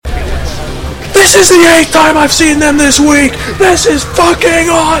This is the 8th time I've seen them this week! This is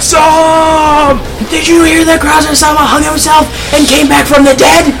fucking awesome! Did you hear that Krauser-sama hung himself and came back from the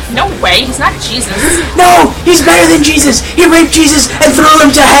dead? No way, he's not Jesus. No, he's better than Jesus. He raped Jesus and threw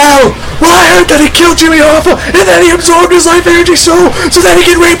him to hell. Well, I heard that he killed Jimmy Hoffa, and then he absorbed his life energy so that he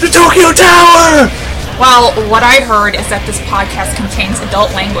could rape the Tokyo Tower! Well, what I heard is that this podcast contains adult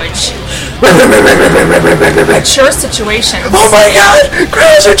language. Mature situations. Oh my god!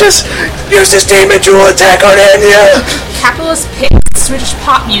 Krauser just used his demon jewel attack on Anya! Capitalist pigs, Swedish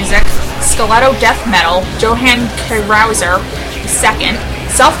pop music, stiletto death metal, Johann Krauser II,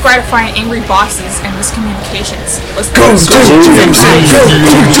 self-gratifying angry bosses, and miscommunications. Let's Go DMC! Go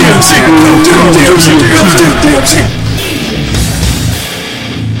DMC! Go DMC! Go DMC!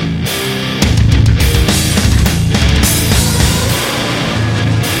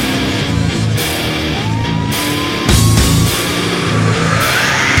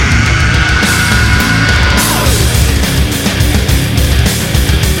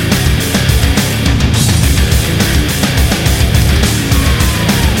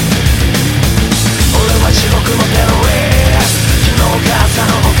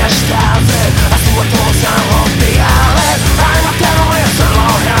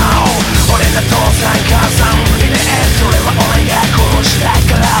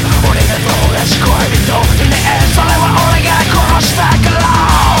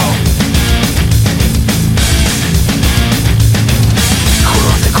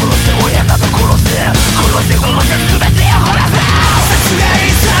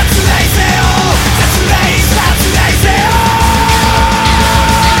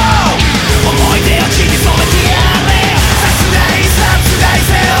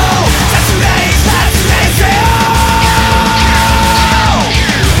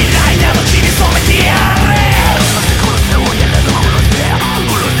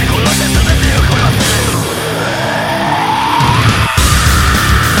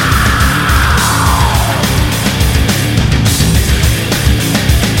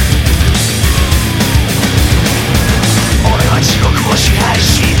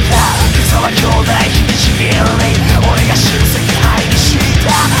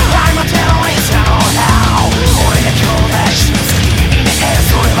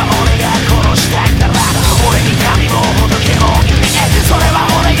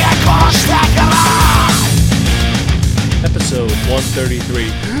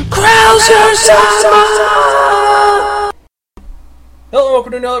 Hello,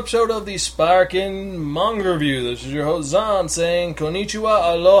 welcome to another episode of the Sparkin' Manga Review. This is your host Zan saying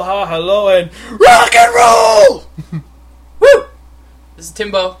konnichiwa, aloha, hello, and rock and roll! Woo! This is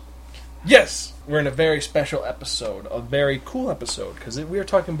Timbo. Yes, we're in a very special episode, a very cool episode, because we are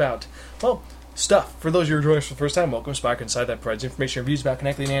talking about, well, stuff. For those of you who are joining us for the first time, welcome to Sparkin' Inside that provides information and reviews about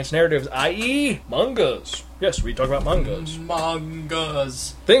connecting enhanced narratives, i.e. mangas. Yes, we talk about mangas.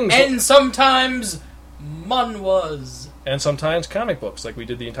 Mangas. Things. And sometimes manhwas. And sometimes comic books, like we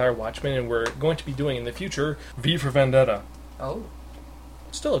did the entire Watchmen, and we're going to be doing in the future V for Vendetta. Oh.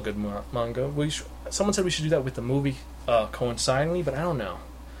 Still a good manga. Someone said we should do that with the movie coincidentally, but I don't know.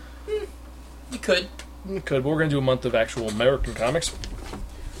 You could. We could, but we're going to do a month of actual American comics.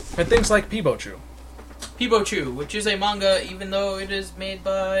 And things like Pibochu. Pibochu, which is a manga, even though it is made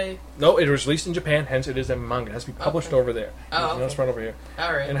by... No, it was released in Japan, hence it is a manga. It has to be published over there. Oh, okay. It's right over here.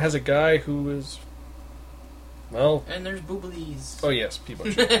 Alright. And it has a guy who is... Well... And there's booblies. Oh yes,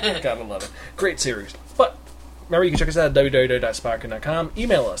 Pibochu. Gotta love it. Great series. But, remember you can check us out at www.sparkin.com.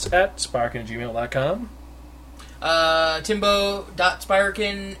 Email us at sparkin@gmail.com.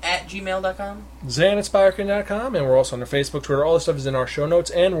 Timbo.sparkin@gmail.com. Zan@sparkin.com. And we're also on our Facebook, Twitter. All this stuff is in our show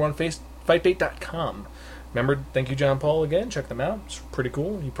notes. And we're on fightbait.com. Remember, thank you John Paul again. Check them out. It's pretty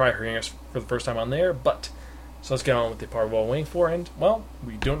cool. You're probably hearing us for the first time on there. But, so let's get on with the part we're waiting for. And, well,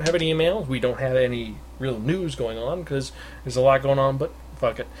 we don't have any emails. We don't have any real news going on because there's a lot going on, but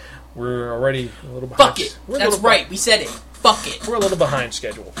fuck it. We're already a little behind. Fuck it. That's right. We said it. Fuck it. We're a little behind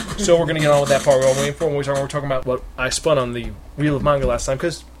schedule. So we're going to get on with that part we're all waiting for. When we're talking about what I spun on the Wheel of Manga last time,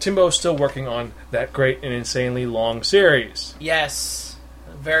 because Timbo's still working on that great and insanely long series. Yes.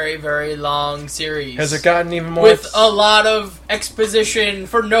 A very, very long series. Has it gotten even more... With a lot of exposition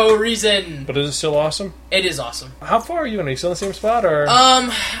for no reason. But is it still awesome? It is awesome. How far are you in? Are you still in the same spot, or...?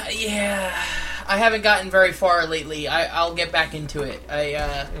 Yeah... I haven't gotten very far lately. I'll get back into it.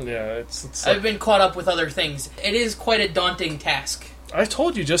 It's I've been caught up with other things. It is quite a daunting task. I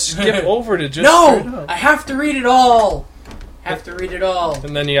told you, just get over to just... No! I have to read it all! And then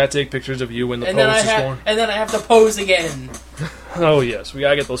And then you gotta take pictures of you when the pose is going. And then I have to pose again. Oh, yes, we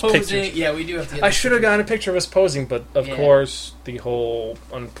gotta get those Posing. pictures. Yeah, we do have to get I those should have pictures. gotten a picture of us posing, but of Yeah. course, the whole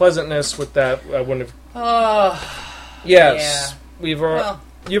unpleasantness with that, I wouldn't have... Oh, Yes, well,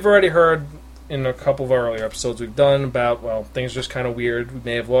 you've already heard in a couple of our earlier episodes we've done about, well, things are just kind of weird. We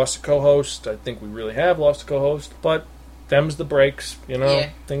may have lost a co-host. I think we really have lost a co-host, but them's the breaks, you know? Yeah.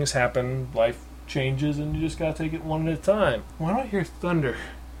 Things happen, life changes, and you just gotta take it one at a time. Why don't I hear thunder?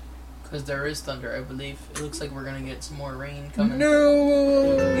 because there is thunder, I believe. It looks like we're gonna get some more rain coming.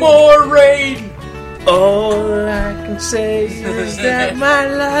 No! More rain! All I can say is that my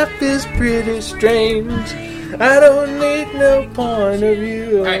life is pretty strange. I don't need no point of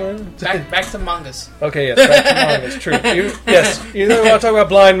view. Alright, back to mangas. Okay, yes, back to mangas. True. You know want to talk about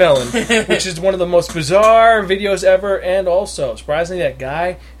Blind Melon, which is one of the most bizarre videos ever, and also, surprisingly, that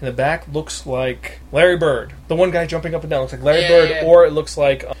guy in the back looks like Larry Bird. The one guy jumping up and down looks like Larry Bird, yeah. or it looks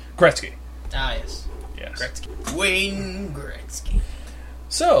like Gretzky. Ah, yes. Yes. Gretzky. Wayne Gretzky.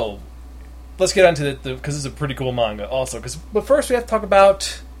 So, let's get on to it, because it's a pretty cool manga, also. But first, we have to talk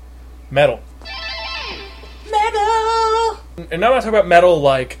about metal. Metal! And I'm not talking about metal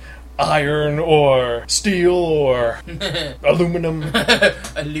like iron or steel or aluminum.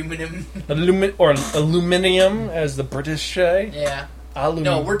 Aluminium, as the British say. Yeah. Aluminum.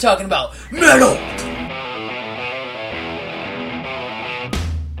 No, we're talking about metal!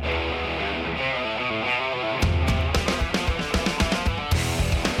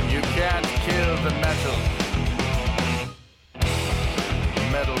 You can't kill the metal.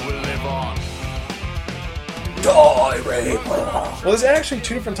 Metal will live on. Well, there's actually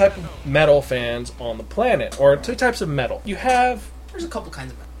two different types of metal fans on the planet, or two types of metal. You have, There's a couple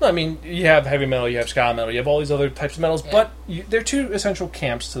kinds of metal. I mean, you have heavy metal, you have ska metal, you have all these other types of metals, Yeah. but there are two essential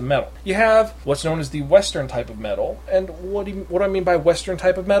camps to the metal. You have what's known as the Western type of metal, and what do I mean by Western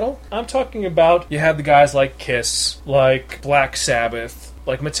type of metal? I'm talking about, you have the guys like Kiss, like Black Sabbath,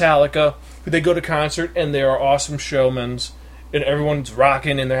 like Metallica, who they go to concert and they are awesome showmen, and everyone's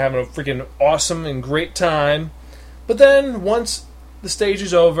rocking and they're having a freaking awesome and great time. But then, once the stage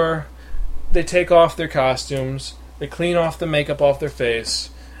is over, they take off their costumes, they clean off the makeup off their face,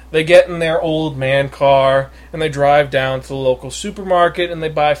 they get in their old man car, and they drive down to the local supermarket, and they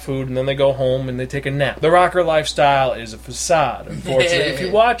buy food, and then they go home, and they take a nap. The rocker lifestyle is a facade, unfortunately. If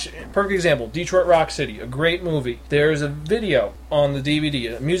you watch, perfect example, Detroit Rock City, a great movie. There's a video on the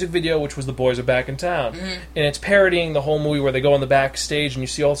DVD, a music video, which was The Boys Are Back in Town. And it's parodying the whole movie where they go on the backstage, and you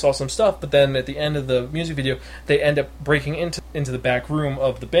see all this awesome stuff, but then at the end of the music video, they end up breaking into the back room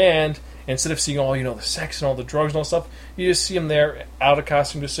of the band. Instead of seeing all, the sex and all the drugs and all stuff, you just see them there, out of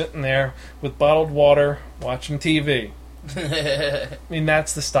costume, just sitting there with bottled water, watching TV. I mean,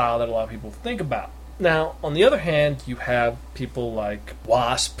 that's the style that a lot of people think about. Now, on the other hand, you have people like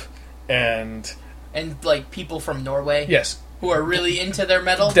Wasp and... And, like, people from Norway Yes. who are really into their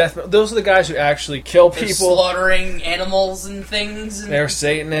metal. Those are the guy who actually kill They're people. slaughtering animals and things. And They're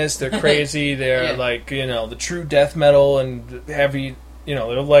Satanists, they're crazy, they're Yeah. like, the true death metal and heavy,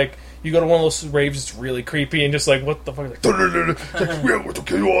 they're like... You go to one of those raves, it's really creepy, and just like, what the fuck? Like, we have to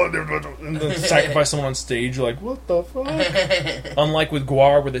kill you all, and then sacrifice someone on stage. You're like, what the fuck? Unlike with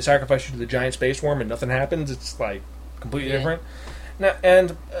Guar, where they sacrifice you to the giant space worm and nothing happens, it's like completely different. Now,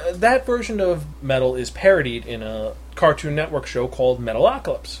 and that version of metal is parodied in a Cartoon Network show called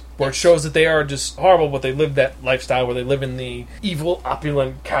Metalocalypse, where it shows that they are just horrible, but they live that lifestyle where they live in the evil,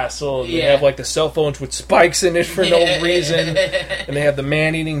 opulent castle, and they have like the cell phones with spikes in it for no reason, and they have the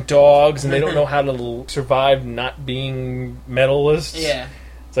man-eating dogs, and they don't know how to survive not being metalists. Yeah.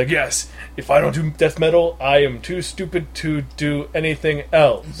 It's like, yes, if I don't do death metal, I am too stupid to do anything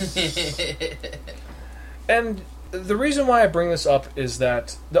else. And the reason why I bring this up is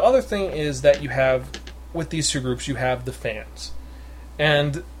that the other thing is that you have, with these two groups, you have the fans.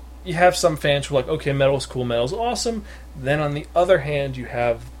 And you have some fans who are like, okay, metal's cool, metal's awesome. Then on the other hand, you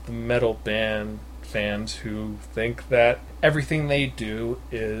have the metal band fans who think that everything they do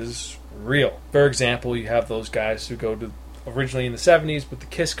is real. For example, you have those guys who go to, originally in the 70s with the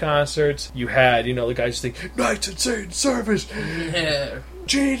Kiss concerts, you had, the guys who think, Knights in Satan service!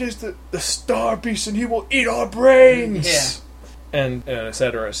 Gene is the star beast and he will eat our brains! Yeah. And et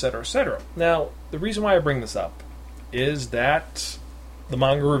cetera, et cetera, et cetera. Now, the reason why I bring this up is that the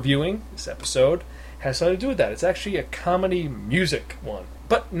manga reviewing, this episode, has something to do with that. It's actually a comedy music one.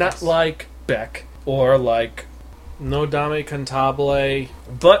 But not like Beck or like No Dame Cantabile,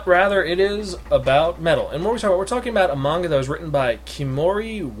 but rather it is about metal. And what are we talking about? We're talking about a manga that was written by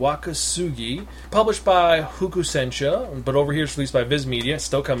Kimori Wakasugi, published by Hokusensha, but over here it's released by Viz Media,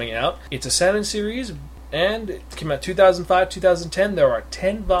 still coming out. It's a seinen series, and it came out 2005, 2010. There are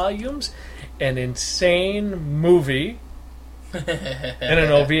 10 volumes, an insane movie, and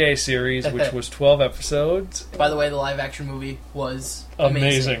an OVA series, which was 12 episodes. By the way, the live-action movie was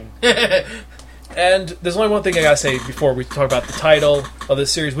Amazing. And there's only one thing I gotta say before we talk about the title of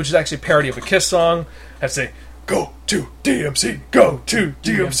this series, which is actually a parody of a Kiss song. I have to say, go to DMC, go to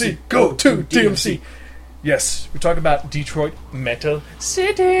DMC, go to DMC. Yes, we're talking about Detroit Metal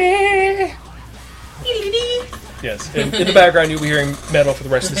City. Yes, in the background you'll be hearing metal for the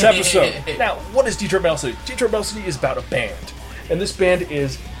rest of this episode. Now, what is Detroit Metal City? Detroit Metal City is about a band. And this band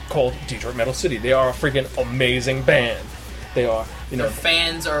is called Detroit Metal City. They are a freaking amazing band. They are, Their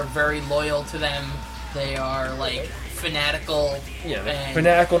fans are very loyal to them. They are, like, fanatical. Yeah, they're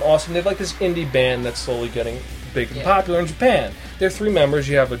fanatical and awesome. They have, like, this indie band that's slowly getting big and popular in Japan. There are 3 members.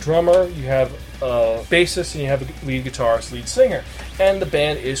 You have a drummer, you have a bassist, and you have a lead guitarist, lead singer. And the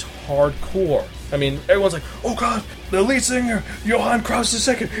band is hardcore. I mean, everyone's like, oh god, the lead singer, Johann Krause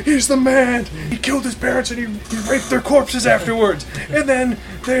II, he's the man! He killed his parents and he raped their corpses afterwards. And then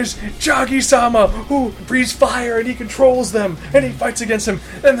there's Jagi-sama, who breathes fire and he controls them, and he fights against them.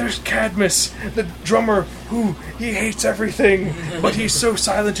 And there's Cadmus, the drummer, who he hates everything, but he's so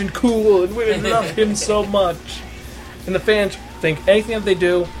silent and cool, and women love him so much. And the fans think anything that they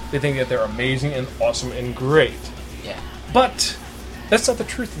do, they think that they're amazing and awesome and great. Yeah. But that's not the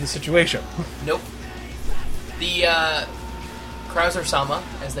truth of the situation. Nope. The Krauser-sama,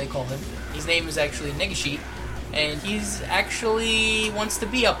 as they call him, his name is actually Negishi, and he's actually wants to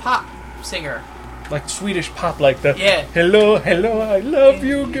be a pop singer. Like Swedish pop, like the Yeah. hello, hello, I love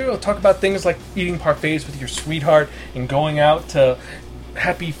you, girl. Talk about things like eating parfaits with your sweetheart and going out to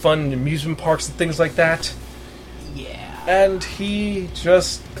happy, fun amusement parks and things like that. Yeah. And he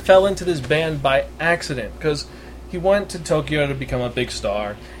just fell into this band by accident because he went to Tokyo to become a big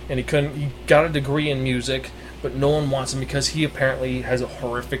star, and he got a degree in music, but no one wants him because he apparently has a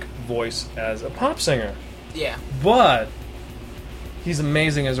horrific voice as a pop singer. Yeah. But he's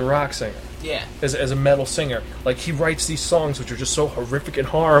amazing as a rock singer. Yeah. As a metal singer. Like, he writes these songs which are just so horrific and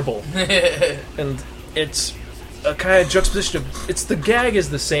horrible. And it's a kind of juxtaposition of, the gag is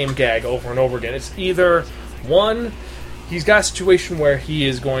the same gag over and over again. It's either, one, he's got a situation where he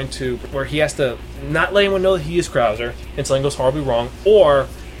has to not let anyone know that he is Krauser and something goes horribly wrong, or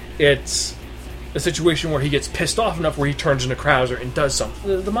it's a situation where he gets pissed off enough where he turns into Krauser and does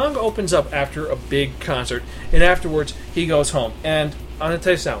something. The manga opens up after a big concert, and afterwards he goes home. And I'm going to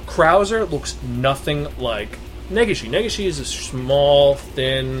tell you something, Krauser looks nothing like Negishi. Negishi is a small,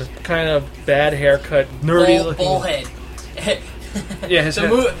 thin, kind of bad haircut, nerdy looking. Bullhead. Yeah,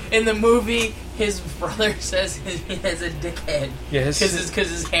 in the movie, his brother says he has a dickhead. Yeah, because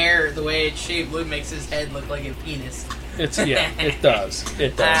his hair, the way it's shaped, makes his head look like a penis. It does.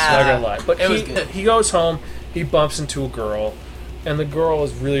 It does. Not gonna lie. But he goes home. He bumps into a girl, and the girl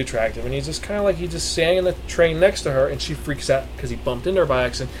is really attractive. And he's just kind of like he's just standing in the train next to her, and she freaks out because he bumped into her by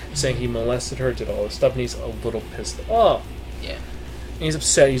accident, saying he molested her, did all this stuff, and he's a little pissed off. Yeah. And he's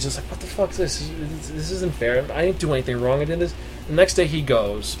upset. He's just like, what the fuck is this? This isn't fair. I didn't do anything wrong. I did this. The next day he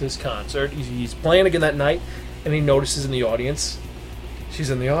goes to this concert. He's playing again that night, and he notices in the audience, she's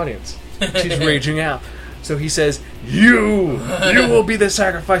in the audience. She's raging out. So he says, you will be the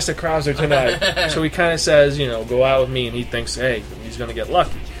sacrifice to Krauser tonight. So he kind of says, go out with me, and he thinks, hey, he's going to get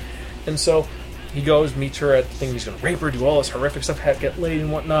lucky. And so he goes, meets her at the thing, he's going to rape her, do all this horrific stuff, get laid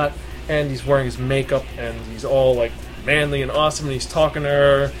and whatnot, and he's wearing his makeup, and he's all, like, manly and awesome, and he's talking to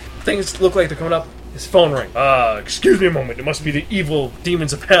her. Things look like they're coming up. His phone rings. Excuse me a moment, it must be the evil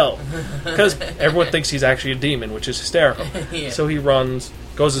demons of hell. Because everyone thinks he's actually a demon, which is hysterical. Yeah. So he runs,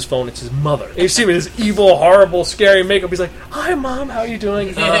 goes to his phone, it's his mother. And you see him in his evil, horrible, scary makeup. He's like, hi, Mom, how are you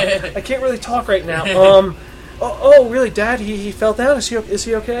doing? I can't really talk right now. Oh, really, Dad? He fell down? Is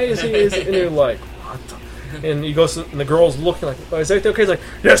he okay? And you're like, what the... And he goes, and the girl's looking like, oh, is everything okay? He's like,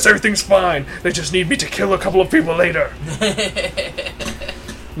 yes, everything's fine. They just need me to kill a couple of people later.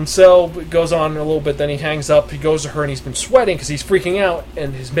 And so it goes on a little bit, then he hangs up, he goes to her, and he's been sweating because he's freaking out,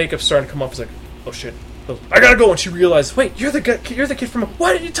 and his makeup's starting to come off. He's like, oh shit, I gotta go. And she realizes, wait, you're the kid from,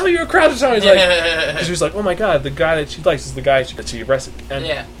 why didn't you tell you're a Krauser song? He's like, she's like, oh my god, the guy that she likes is the guy that she arrested.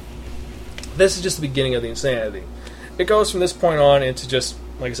 And this is just the beginning of the insanity. It goes from this point on into just,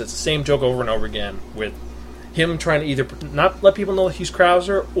 like I said, it's the same joke over and over again, with him trying to either not let people know that he's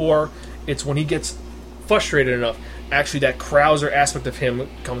Krauser, or it's when he gets frustrated enough, actually that Krauser aspect of him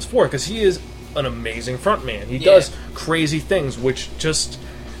comes forth, because he is an amazing frontman. He does crazy things which just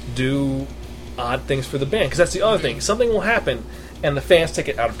do odd things for the band, because that's the other thing. Something will happen and the fans take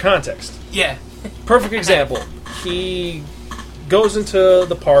it out of context. Yeah. Perfect example. He goes into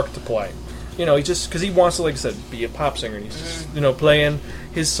the park to play. He just, because he wants to, like I said, be a pop singer, and he's just, playing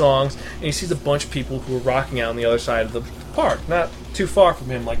his songs, and he sees a bunch of people who are rocking out on the other side of the park, not too far from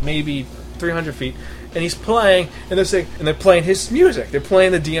him, like maybe 300 feet. And he's playing, and they're playing his music. They're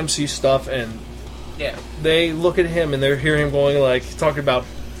playing the DMC stuff, and Yeah. they look at him and they're hearing him going like talking about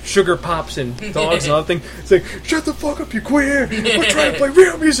sugar pops and dogs and other things. It's like, shut the fuck up, you queer! We're trying to play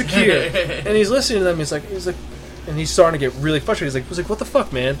real music here. And he's listening to them. He's like, and he's starting to get really frustrated. He's like, what the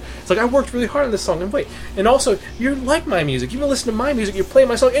fuck, man? It's like, I worked really hard on this song. And wait, and also, you like my music. You even listen to my music. You play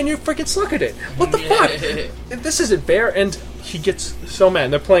my song, and you freaking suck at it. What the fuck? This isn't fair. And he gets so mad.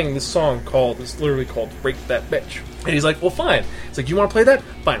 And they're playing this song it's literally called "Rape That Bitch." And he's like, well, fine. It's like, you want to play that?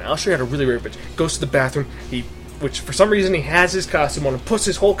 Fine, I'll show you how to really rape a bitch. Goes to the bathroom. Which for some reason he has his costume on and puts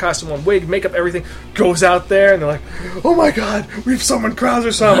his whole costume on, wig, makeup, everything, goes out there, and they're like, oh my god, we've summoned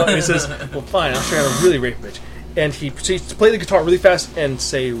Krauser Sama. And he says, well, fine, I'll show you how to really rape a bitch. And he proceeds to play the guitar really fast and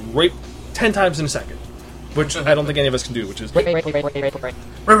say rape 10 times in a second, which I don't think any of us can do, which is and like, oh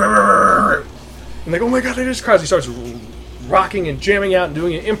my god, it is Krauser. He starts rocking and jamming out and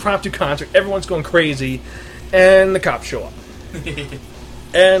doing an impromptu concert. Everyone's going crazy, and the cops show up.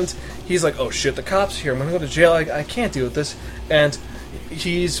 And he's like, oh shit, the cops are here. I'm going to go to jail. I can't deal with this. And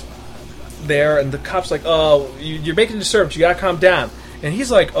he's there, and the cop's like, oh, you're making a disturbance. You got to calm down. And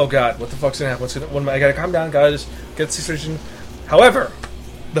he's like, oh god, what the fuck's going to happen? I got to calm down. Got to just get the situation. However,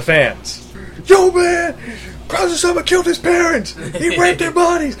 the fans. Yo, man! Krauser Sama killed his parents! He raped their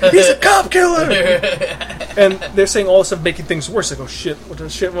bodies! He's a cop killer! And they're saying all this stuff, making things worse. Like, oh shit, what am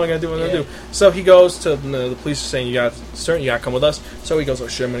I going to do? What am I going to do? So he goes to the police saying, you got to come with us. So he goes, oh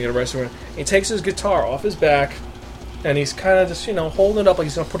shit, I'm going to get arrested. And he takes his guitar off his back, and he's kind of just, holding it up like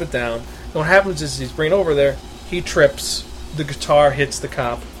he's going to put it down. And what happens is he's bringing it over there, he trips, the guitar hits the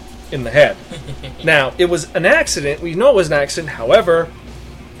cop in the head. Now, it was an accident. We know it was an accident. However,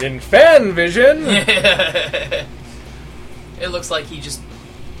 in fan vision, it looks like he just,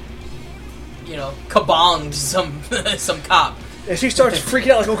 kabonged some cop. and she starts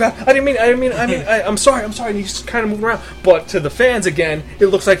freaking out like, oh god, I'm sorry, and he's kind of moving around. But to the fans again, it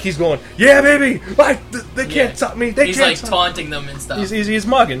looks like he's going, yeah, baby, they can't stop me. He's like taunting them and stuff. He's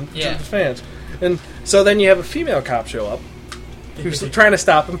mugging the fans, and so then you have a female cop show up who's trying to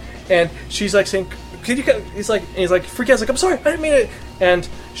stop him, and she's like saying, he's like freaking out, like, I'm sorry, I didn't mean it. And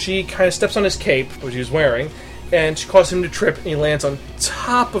she kind of steps on his cape, which he was wearing, and she causes him to trip, and he lands on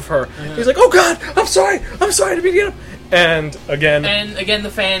top of her. He's like, oh god, I'm sorry to be him. And again,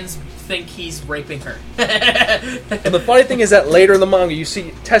 the fans think he's raping her. And the funny thing is that later in the manga, you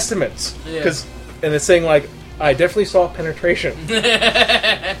see testaments, and it's saying like, I definitely saw penetration.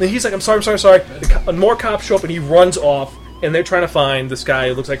 And he's like, I'm sorry. More cops show up, and he runs off. And they're trying to find this guy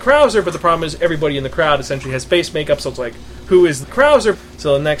who looks like Krauser, but the problem is everybody in the crowd essentially has face makeup, so it's like, who is Krauser?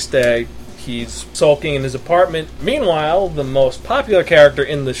 So the next day, he's sulking in his apartment. Meanwhile, the most popular character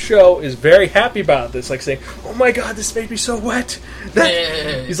in the show is very happy about this, like saying, oh my god, this made me so wet.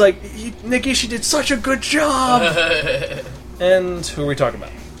 He's like, Negishi did such a good job. And who are we talking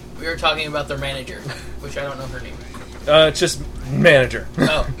about? We were talking about their manager, which I don't know her name. It's just manager.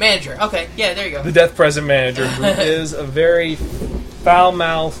 Oh, manager. Okay, yeah, there you go. The Death Present manager, who is a very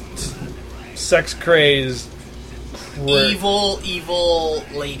foul-mouthed, sex-crazed, evil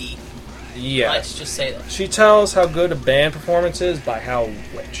lady. Yeah. Let's just say that. She tells how good a band performance is by how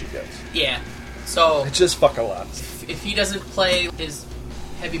wet she gets. Yeah. So it's just fuck a lot. If he doesn't play his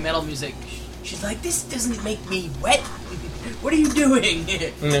heavy metal music, she's like, this doesn't make me wet. What are you doing?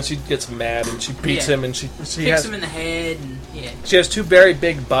 And then she gets mad and she beats him and she kicks him in the head. And, she has two very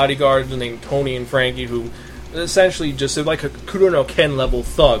big bodyguards named Tony and Frankie who essentially just they're like a Kuro no Ken level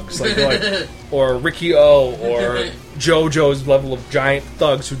thugs, or Ricky O or JoJo's level of giant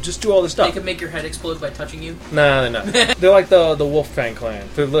thugs who just do all this stuff. They can make your head explode by touching you. Nah, they're not. They're like the Wolfgang clan.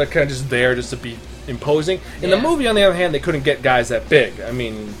 They're kind of just there just to be imposing. In the movie, on the other hand, they couldn't get guys that big. I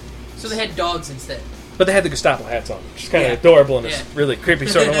mean, so they had dogs instead. But they had the Gestapo hats on, which is kind of adorable in this really creepy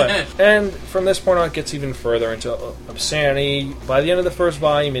sort of way. And from this point on, it gets even further into obscenity. By the end of the first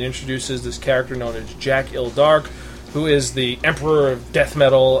volume, it introduces this character known as Jack Ildark, who is the emperor of death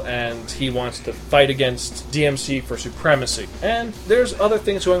metal, and he wants to fight against DMC for supremacy. And there's other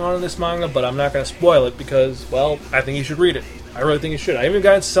things going on in this manga, but I'm not going to spoil it because, well, I think you should read it. I really think you should. I even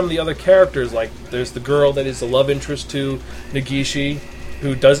got into some of the other characters, like there's the girl that is the love interest to Negishi,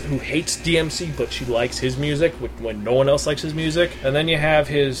 who hates DMC, but she likes his music when no one else likes his music. And then you have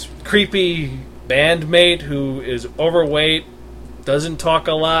his creepy bandmate who is overweight, doesn't talk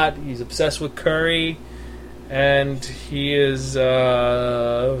a lot, he's obsessed with curry, and he is,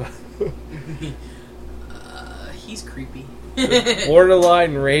 he's creepy.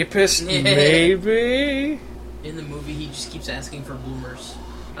 Borderline rapist, maybe? In the movie, he just keeps asking for bloomers.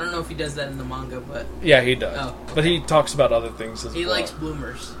 I don't know if he does that in the manga, but Yeah, he does. Oh. But he talks about other things as he well. likes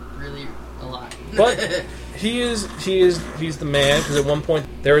bloomers really a lot. But he's the man, because at one point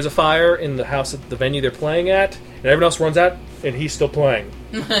there is a fire in the house at the venue they're playing at, and everyone else runs out, and he's still playing.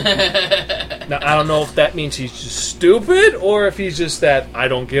 Now, I don't know if that means he's just stupid, or if he's just that I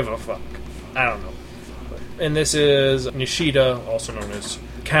don't give a fuck. I don't know. And this is Nishida, also known as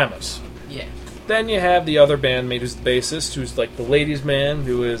Camus. Yeah. Then you have the other bandmate who's the bassist, who's like the ladies' man,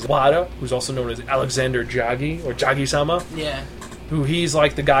 who is Wada, who's also known as Alexander Jagi, or Jagi-sama. Yeah. Who he's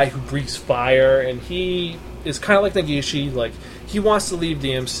like the guy who breathes fire, and he is kind of like Negishi. Like, he wants to leave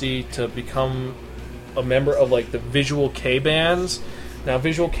DMC to become a member of like the Visual K bands. Now,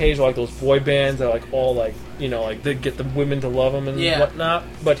 Visual K's are like those boy bands that are like all like, you know, like they get the women to love him and whatnot.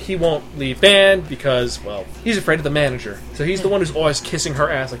 But he won't leave band because, well, he's afraid of the manager. So he's the one who's always kissing her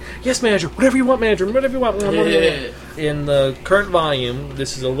ass, like, yes, manager, whatever you want, manager, whatever you want. In the current volume,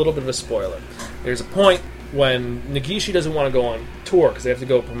 this is a little bit of a spoiler. There's a point when Negishi doesn't want to go on tour because they have to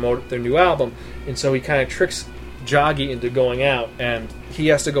go promote their new album, and so he kind of tricks Jagi into going out, and he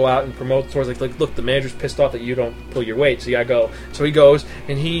has to go out and promote the tours. Like, look, the manager's pissed off that you don't pull your weight, so you gotta go. So he goes,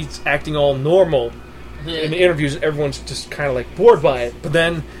 and he's acting all normal in the interviews. Everyone's just kind of like bored by it, but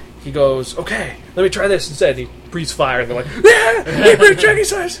then he goes, okay, let me try this instead. And he breathes fire, and they're like, yeah, he breathes Jagi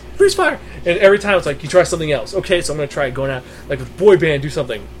size, breathes fire. And every time it's like he tries something else. Okay, so I'm gonna try going out like with boy band, do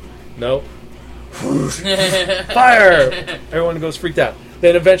something. No. Fire! Everyone goes freaked out.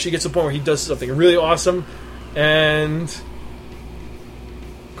 Then eventually gets to the point where he does something really awesome, and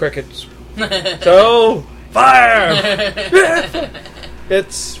crickets. So, fire!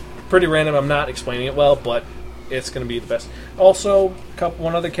 It's pretty random. I'm not explaining it well, but it's going to be the best. Also,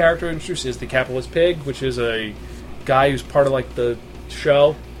 one other character introduced is the Capitalist Pig, which is a guy who's part of like the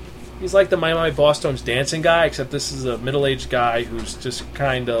show. He's like the My Boston's dancing guy, except this is a middle-aged guy who's just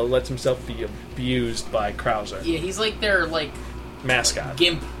kind of lets himself be abused by Krauser. Yeah, he's like their, like, mascot.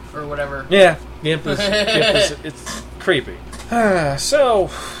 Gimp, or whatever. Yeah, Gimp is it's creepy. So,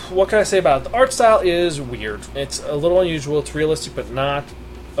 what can I say about it? The art style is weird. It's a little unusual. It's realistic, but not.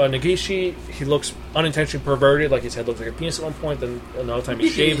 Negishi, he looks unintentionally perverted, like his head looks like a penis at one point, then another time he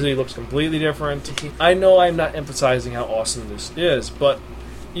shaves it, he looks completely different. I know I'm not emphasizing how awesome this is, but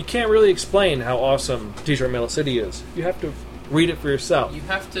you can't really explain how awesome T-Shirt Metal City is. You have to read it for yourself. You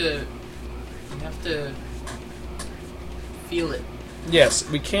have to feel it. Yes,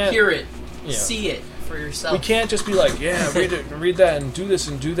 we can't Hear it. Yeah. See it for yourself. We can't just be like, yeah, read it, read that, and do this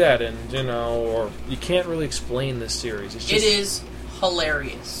and do that, and you know, or you can't really explain this series. It's just, it is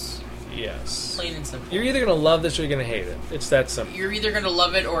hilarious. Yes. Plain and simple. You're either gonna love this or you're gonna hate it. It's that simple. You're either gonna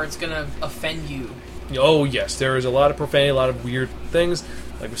love it or it's gonna offend you. Oh yes, there is a lot of profanity, a lot of weird things.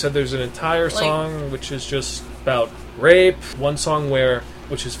 Like we said, there's an entire song which is just about rape. One song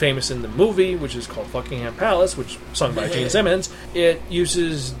which is famous in the movie, which is called Buckingham Palace, which is sung by Gene Simmons. It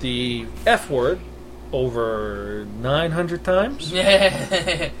uses the F word over 900 times.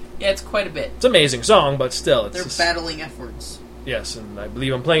 Yeah, it's quite a bit. It's an amazing song, but still, it's They're just, battling F words. Yes, and I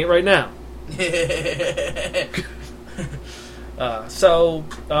believe I'm playing it right now.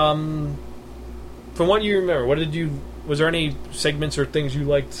 From what you remember, was there any segments or things you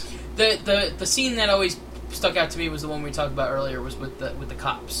liked? The scene that always stuck out to me was the one we talked about earlier, was with the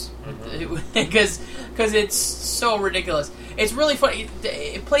cops, because it's so ridiculous. It's really funny.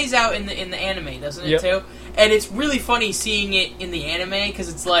 It plays out in the anime, doesn't it too? And it's really funny seeing it in the anime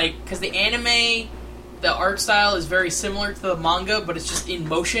because the anime, the art style is very similar to the manga, but it's just in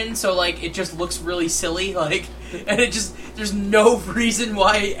motion, so like it just looks really silly, like, and there's no reason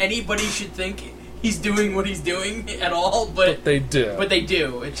why anybody should think he's doing what he's doing at all, but they do. But they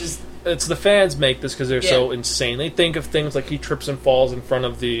do. It's the fans make this because they're so insane. They think of things like he trips and falls in front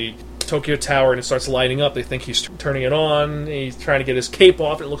of the Tokyo Tower and it starts lighting up. They think he's turning it on. He's trying to get his cape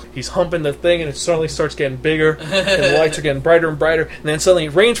off. He's humping the thing, and it suddenly starts getting bigger, and the lights are getting brighter and brighter. And then suddenly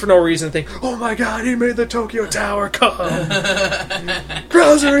it rains for no reason. And think, oh my God, he made the Tokyo Tower come!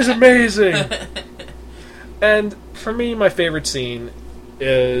 Krauser is amazing. And for me, my favorite scene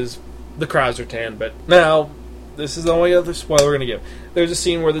is the Krauser tan. But now, this is the only other spoiler we're going to give. There's a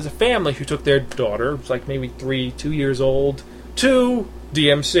scene where there's a family who took their daughter, who's like maybe 2 years old, to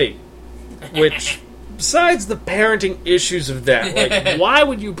DMC. Which, besides the parenting issues of that, like, why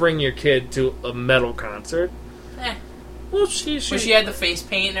would you bring your kid to a metal concert? Well, she had the face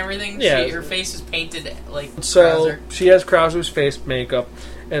paint and everything. Yeah. Her face is painted like so Krauser. She has Krauser's face makeup,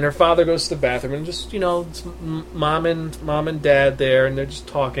 and her father goes to the bathroom, and just it's mom and dad there, and they're just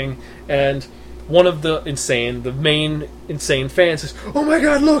talking, and one of the main insane fans says, "Oh my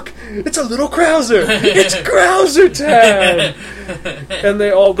God, look! It's a little Krauser! It's Krauser time!" And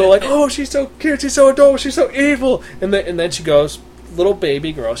they all go like, "Oh, she's so cute! She's so adorable! She's so evil!" And then she goes, little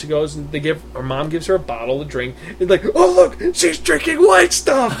baby girl. She goes and her mom gives her a bottle to drink. And like, "Oh look, she's drinking white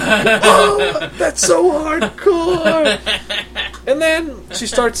stuff! Oh, that's so hardcore!" And then she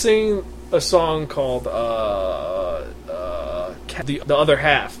starts singing a song called the Other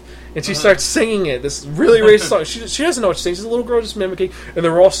Half. And she starts singing it, this really racist song. She doesn't know what she's saying. She's a little girl just mimicking, and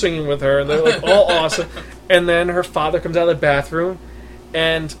they're all singing with her, and they're like all awesome. And then her father comes out of the bathroom,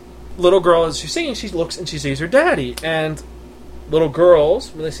 and little girl, as she's singing, she looks and she sees her daddy. And little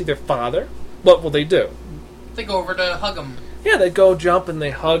girls, when they see their father, what will they do? They go over to hug him. Yeah, they go jump and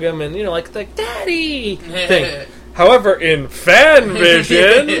they hug him, and like daddy thing. However, in fan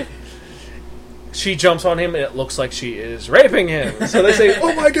vision, she jumps on him, and it looks like she is raping him. So they say,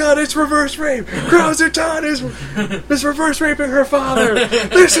 "Oh my God, it's reverse rape! Krauser Todd is reverse raping her father!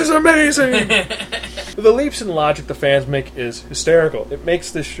 This is amazing!" The leaps in logic the fans make is hysterical. It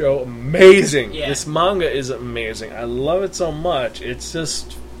makes this show amazing. Yeah. This manga is amazing. I love it so much. It's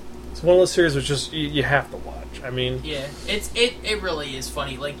one of those series which just you have to watch. I mean, yeah, it really is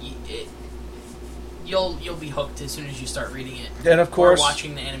funny. Like you'll be hooked as soon as you start reading it, and of course, or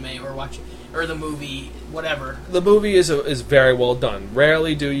watching the anime, or the movie, whatever. The movie is very well done.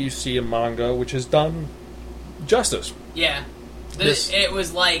 Rarely do you see a manga which is done justice. Yeah, it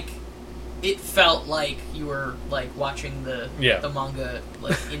was like, it felt like you were like watching the manga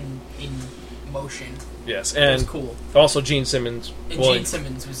like in motion. Yes, it was and cool. Also Gene Simmons. Gene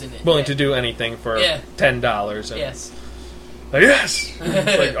Simmons was in it. Willing to do anything for $10. Yes. Yes.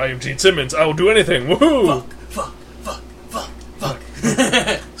 It's like, I am Gene Simmons. I will do anything. Woohoo! Fuck.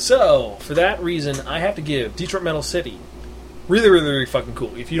 So, for that reason, I have to give Detroit Metal City really, really, really fucking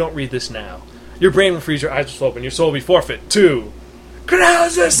cool. If you don't read this now, your brain will freeze, your eyes will open, your soul will be forfeit to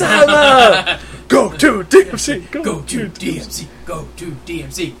Krauser-sama! Go to DMC! Go to DMC! Go to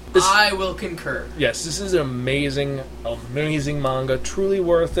DMC! I will concur. Yes, this is an amazing, amazing manga. Truly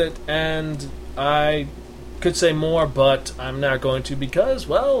worth it, and I could say more, but I'm not going to because,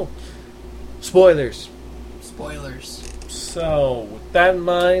 well, spoilers. So, with that in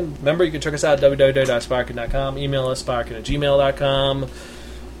mind, remember you can check us out at www.sparkin.com, email us sparkin@gmail.com,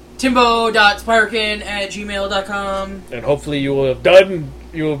 timbo.sparkin@gmail.com, and hopefully you will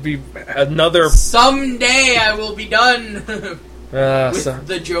be another... Someday I will be done with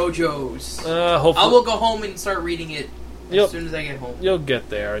the JoJo's. Hopefully. I will go home and start reading it as soon as I get home. You'll get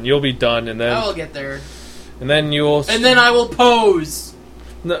there, and you'll be done, and then... I will get there. And then you'll... And then I will pose!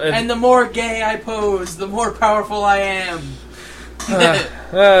 No, and the more gay I pose, the more powerful I am.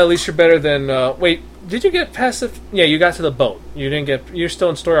 At least you're better than... wait, did you get past the... Yeah, you got to the boat. You didn't get... You're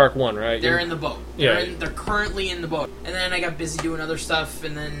still in Story Arc 1, right? They're in the boat. Yeah. They're currently in the boat. And then I got busy doing other stuff,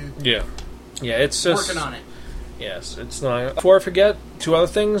 and then... Yeah, it's just... working on it. Yes, it's not... Before I forget, two other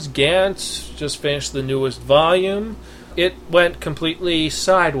things. Gantz just finished the newest volume. It went completely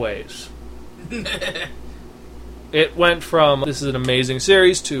sideways. It went from, this is an amazing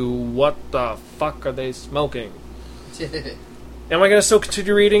series, to what the fuck are they smoking? Am I going to still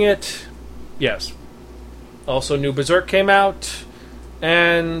continue reading it? Yes. Also, new Berserk came out,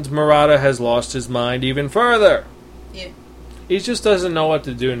 and Murata has lost his mind even further. Yeah. He just doesn't know what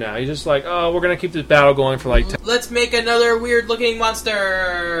to do now. He's just like, oh, we're going to keep this battle going for like 10. Let's make another weird-looking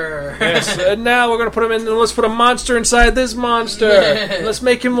monster! Yes, and now we're going to put him in, let's put a monster inside this monster! Let's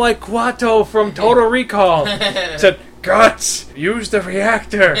make him like Quato from Total Recall! Said, Guts, use the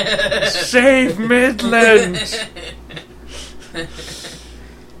reactor! Save Midland!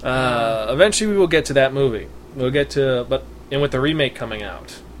 Eventually we will get to that movie. We'll get to, and with the remake coming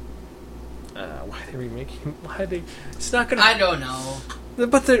out. Why are they remaking? It's not gonna... I don't know.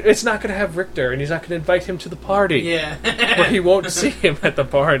 But it's not going to have Richter, and he's not going to invite him to the party. Yeah. Where he won't see him at the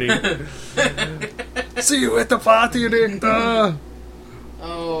party. See you at the party, Richter!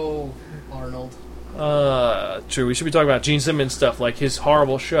 Oh, Arnold. True. We should be talking about Gene Simmons stuff, like his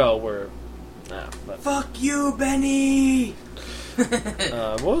horrible show where... Fuck you, Benny!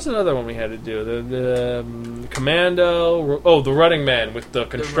 What was another one we had to do? The Commando... Oh, the Running Man with the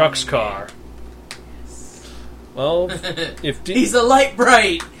Construx car. Well, if Deke... He's a light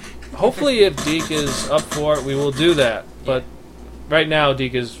bright! Hopefully if Deke is up for it, we will do that. But right now,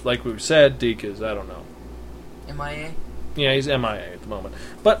 Deke is, like we said, Deke is, I don't know. MIA? Yeah, he's MIA at the moment.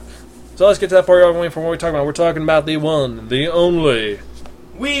 But, so let's get to that part for what we're talking about. We're talking about the one, the only...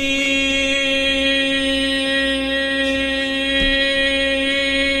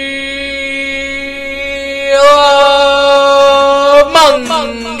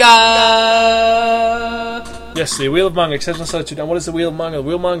 Manga! Yes, the Wheel of Manga, exceptional substitute. Now, what is the Wheel of Manga? The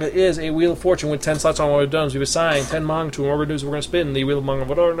Wheel of Manga is a Wheel of Fortune with 10 slots on what we've done. We've assigned 10 manga to whatever news we're going to spin. The Wheel of Manga,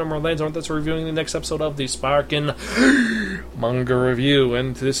 whatever number of lands on that's reviewing the next episode of the Sparkin Manga Review.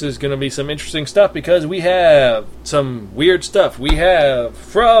 And this is going to be some interesting stuff because we have some weird stuff. We have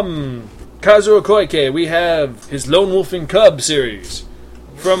from Kazuo Koike, we have his Lone Wolfing Cub series.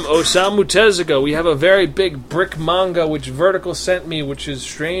 From Osamu Tezuka, we have a very big brick manga which Vertical sent me, which is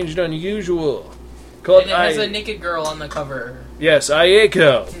strange and unusual. And it has a naked girl on the cover. Yes,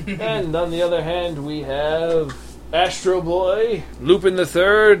 Ayeko. And on the other hand, we have Astro Boy, Lupin the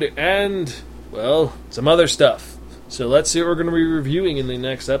Third, and, well, some other stuff. So let's see what we're going to be reviewing in the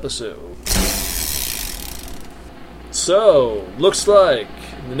next episode. So, looks like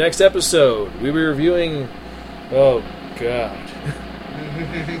in the next episode, we'll be reviewing... Oh, God.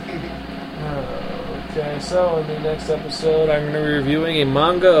 Okay, so in the next episode, I'm going to be reviewing a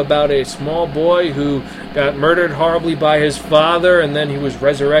manga about a small boy who got murdered horribly by his father, and then he was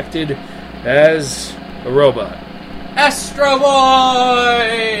resurrected as a robot. Astro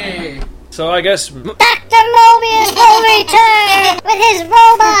Boy! So I guess... Dr. Mobius will return with his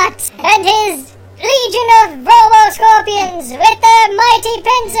robots and his legion of Robo-Scorpions with their mighty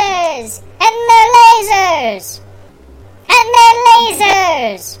pincers and their lasers. And their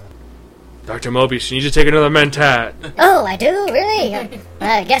lasers! Dr. Mobius, you need to take another Mentat. Oh, I do? Really?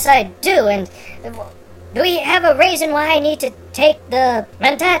 I guess I do, and do we have a reason why I need to take the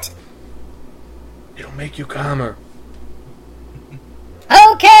Mentat? It'll make you calmer.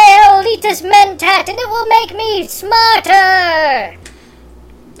 Okay, I'll eat this Mentat, and it will make me smarter!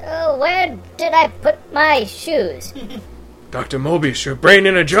 Oh, where did I put my shoes? Dr. Mobius, your brain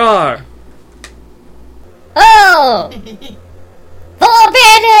in a jar! Oh!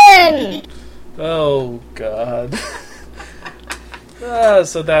 Forbidden! Oh, God.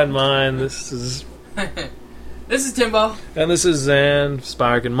 So that in mind, this is... This is Timbo. And this is Zan,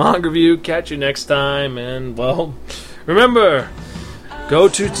 Sparkin Manga Review. Catch you next time, and, well, remember, go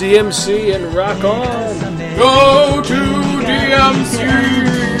to DMC and rock on! Go to DMC!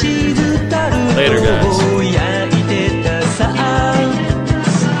 Later, guys. Sweet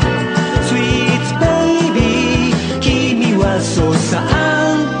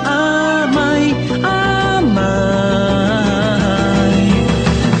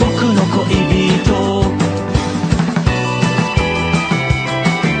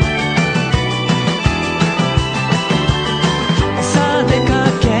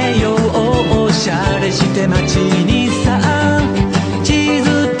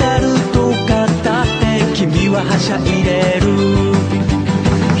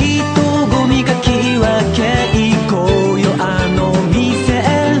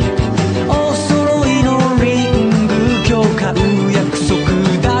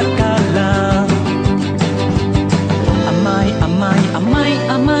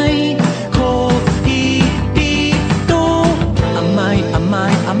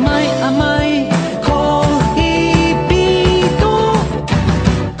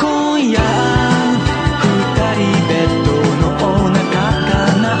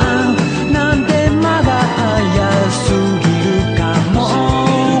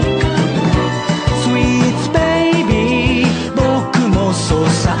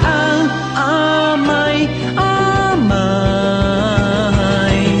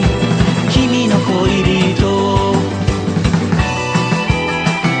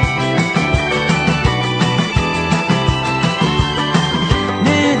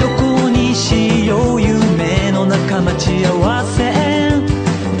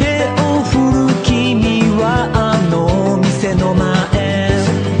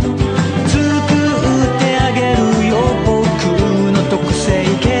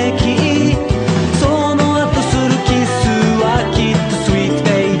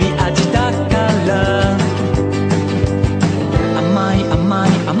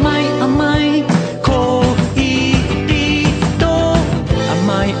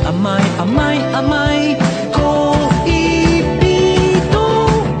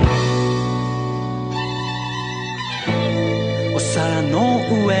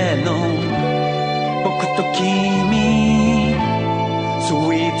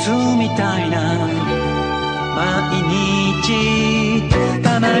みたいな毎日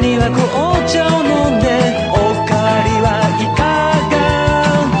たまにはこう